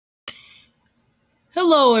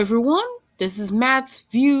Hello, everyone. This is Matt's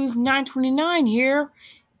Views 929 here,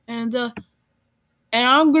 and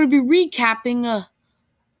I'm going to be recapping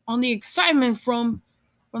on the excitement from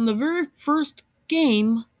the very first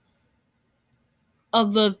game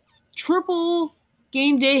of the triple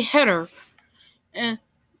game day header, and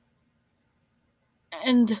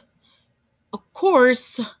and of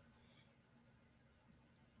course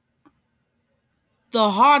the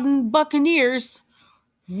Haughton Buccaneers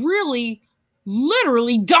really,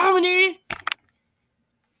 literally dominated.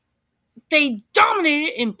 They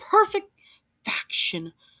dominated in perfect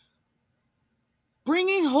fashion,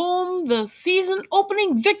 bringing home the season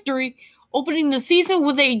opening victory, opening the season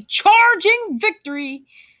with a charging victory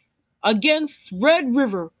against Red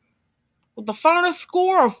River with the final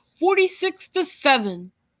score of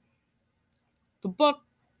 46-7.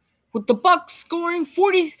 The Bucks scoring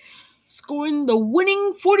the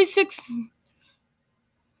winning 46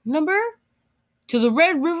 number to the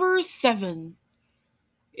Red River 7.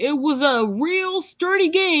 It was a real sturdy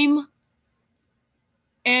game,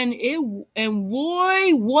 and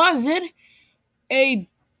boy was it a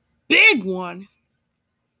big one.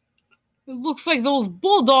 It looks like those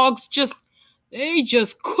Bulldogs just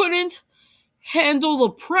couldn't handle the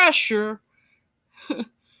pressure.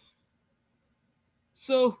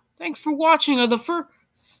 So, thanks for watching the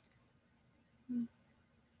first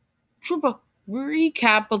triple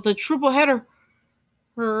recap of the triple header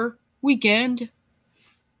weekend.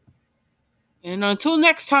 And until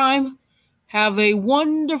next time, have a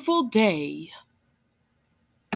wonderful day.